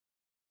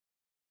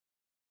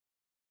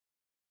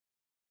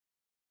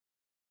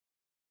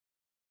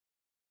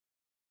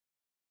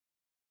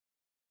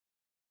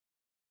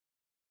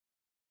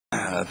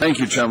Thank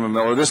you, Chairman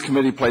Miller. This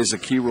committee plays a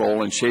key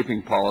role in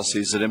shaping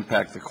policies that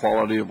impact the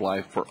quality of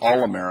life for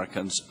all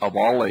Americans of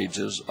all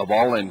ages, of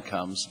all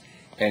incomes,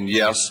 and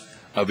yes,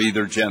 of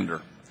either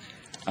gender.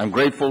 I'm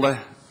grateful to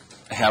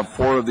have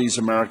 4 of these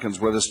Americans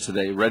with us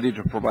today, ready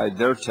to provide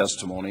their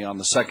testimony on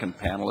the second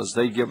panel as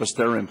they give us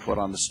their input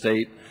on the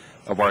state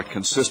of our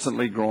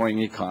consistently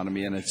growing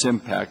economy and its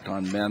impact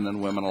on men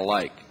and women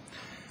alike.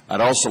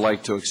 I'd also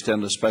like to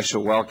extend a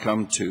special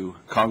welcome to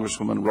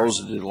Congresswoman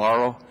Rosa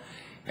DeLauro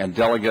and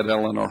Delegate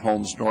Eleanor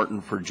Holmes Norton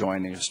for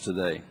joining us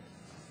today.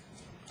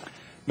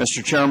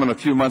 Mr. Chairman, a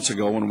few months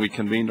ago when we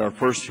convened our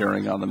first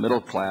hearing on the middle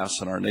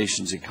class and our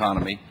nation's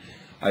economy,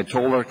 I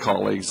told our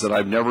colleagues that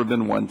I've never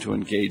been one to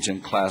engage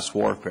in class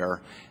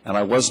warfare, and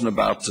I wasn't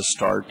about to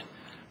start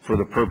for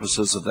the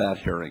purposes of that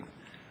hearing.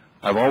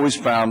 I've always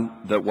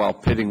found that while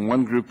pitting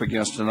one group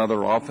against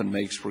another often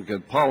makes for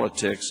good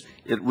politics,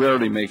 it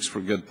rarely makes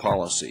for good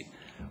policy.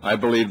 I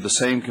believe the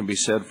same can be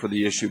said for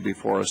the issue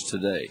before us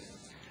today.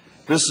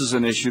 This is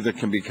an issue that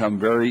can become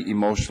very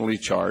emotionally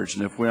charged,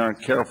 and if we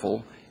aren't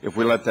careful, if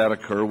we let that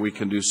occur, we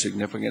can do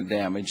significant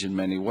damage in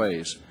many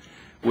ways.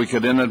 We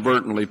could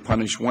inadvertently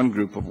punish one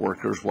group of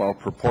workers while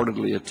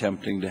purportedly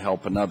attempting to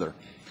help another.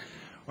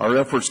 Our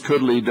efforts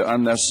could lead to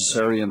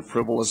unnecessary and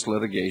frivolous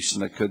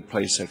litigation that could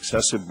place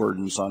excessive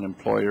burdens on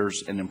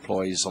employers and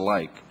employees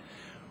alike.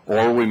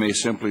 Or we may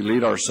simply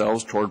lead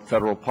ourselves toward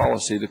federal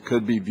policy that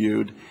could be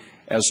viewed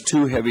as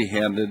too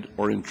heavy-handed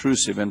or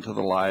intrusive into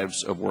the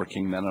lives of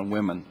working men and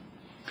women.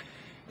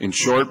 In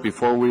short,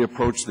 before we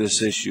approach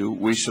this issue,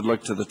 we should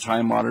look to the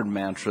time-honored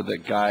mantra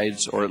that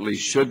guides, or at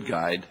least should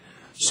guide,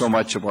 so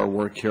much of our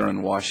work here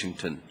in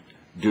Washington: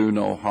 do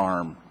no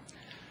harm.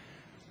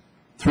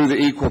 Through the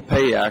Equal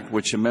Pay Act,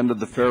 which amended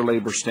the Fair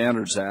Labor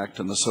Standards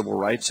Act and the Civil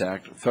Rights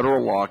Act,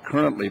 federal law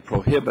currently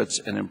prohibits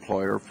an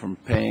employer from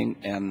paying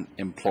an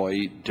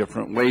employee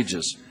different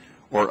wages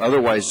or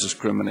otherwise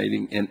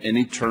discriminating in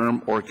any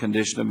term or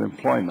condition of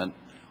employment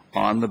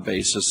on the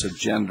basis of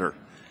gender.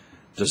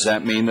 Does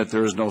that mean that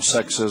there is no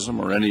sexism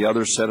or any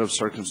other set of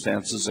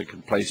circumstances that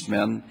could place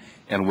men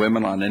and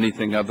women on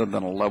anything other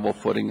than a level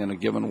footing in a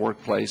given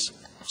workplace?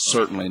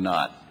 Certainly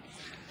not.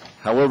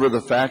 However, the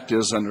fact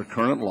is, under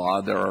current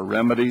law, there are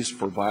remedies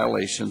for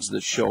violations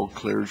that show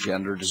clear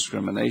gender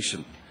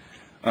discrimination.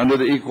 Under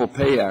the Equal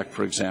Pay Act,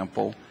 for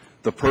example,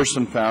 the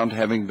person found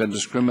having been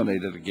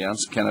discriminated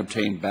against can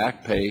obtain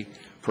back pay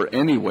for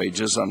any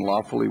wages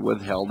unlawfully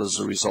withheld as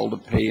a result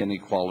of pay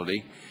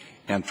inequality,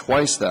 and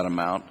twice that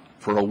amount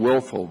for a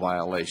willful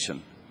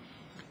violation.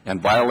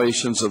 And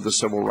violations of the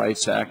Civil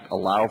Rights Act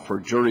allow for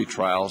jury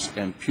trials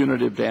and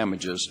punitive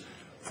damages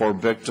for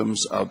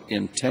victims of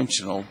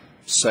intentional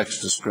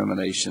sex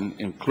discrimination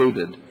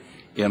included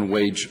in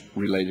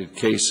wage-related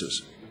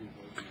cases.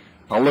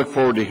 I'll look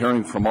forward to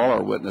hearing from all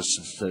our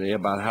witnesses today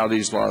about how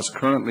these laws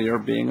currently are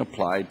being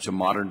applied to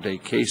modern-day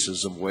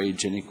cases of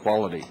wage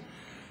inequality.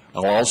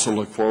 I'll also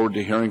look forward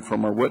to hearing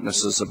from our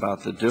witnesses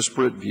about the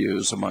disparate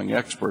views among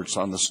experts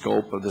on the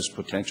scope of this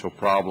potential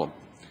problem.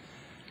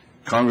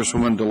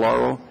 Congresswoman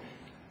DeLauro,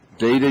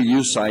 data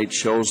you cite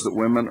shows that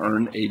women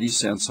earn 80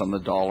 cents on the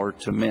dollar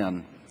to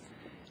men.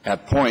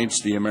 At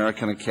points, the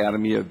American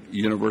Academy of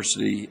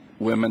University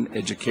Women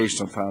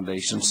Educational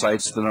Foundation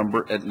cites the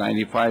number at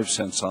 95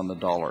 cents on the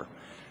dollar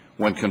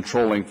when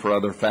controlling for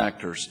other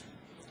factors.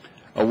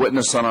 A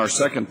witness on our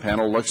second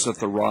panel looks at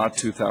the raw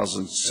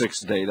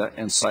 2006 data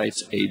and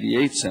cites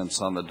 88 cents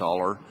on the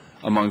dollar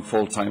among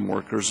full-time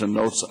workers and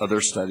notes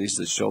other studies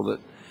that show that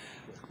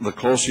the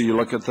closer you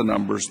look at the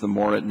numbers, the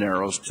more it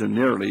narrows to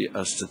nearly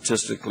a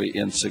statistically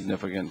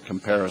insignificant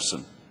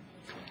comparison.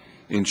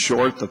 In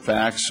short, the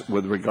facts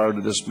with regard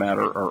to this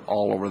matter are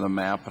all over the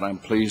map, and I'm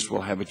pleased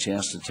we'll have a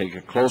chance to take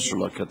a closer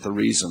look at the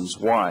reasons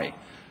why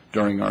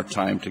during our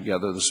time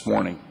together this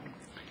morning.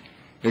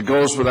 It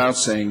goes without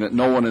saying that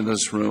no one in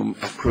this room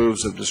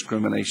approves of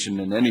discrimination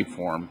in any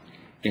form,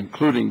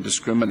 including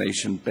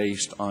discrimination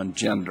based on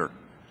gender.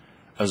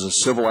 As a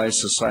civilized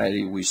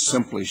society, we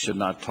simply should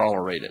not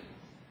tolerate it.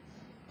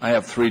 I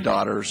have 3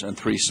 daughters and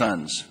 3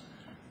 sons.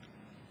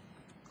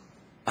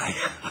 I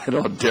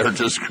don't dare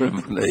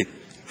discriminate.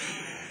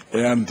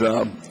 And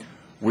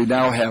we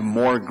now have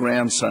more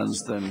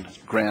grandsons than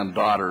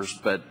granddaughters,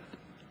 but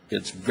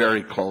it's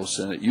very close,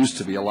 and it used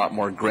to be a lot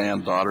more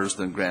granddaughters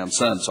than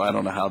grandsons, so I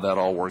don't know how that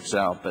all works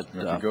out. But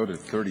if you go to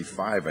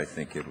 35, I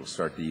think it will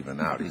start to even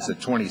out. He's at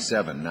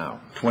 27 now.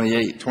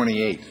 28.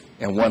 28.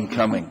 And 1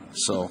 coming,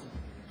 so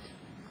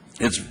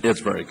it's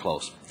very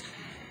close.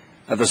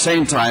 At the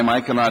same time,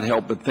 I cannot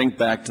help but think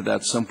back to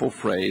that simple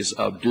phrase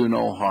of do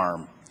no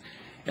harm.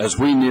 As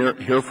we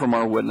hear from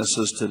our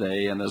witnesses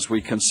today, and as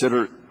we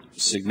consider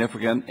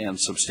significant and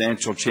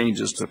substantial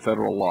changes to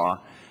federal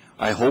law,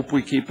 I hope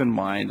we keep in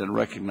mind and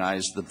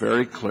recognize the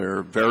very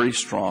clear, very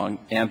strong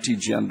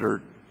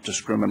anti-gender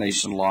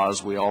discrimination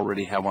laws we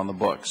already have on the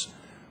books.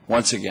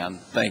 Once again,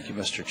 thank you,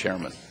 Mr.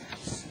 Chairman.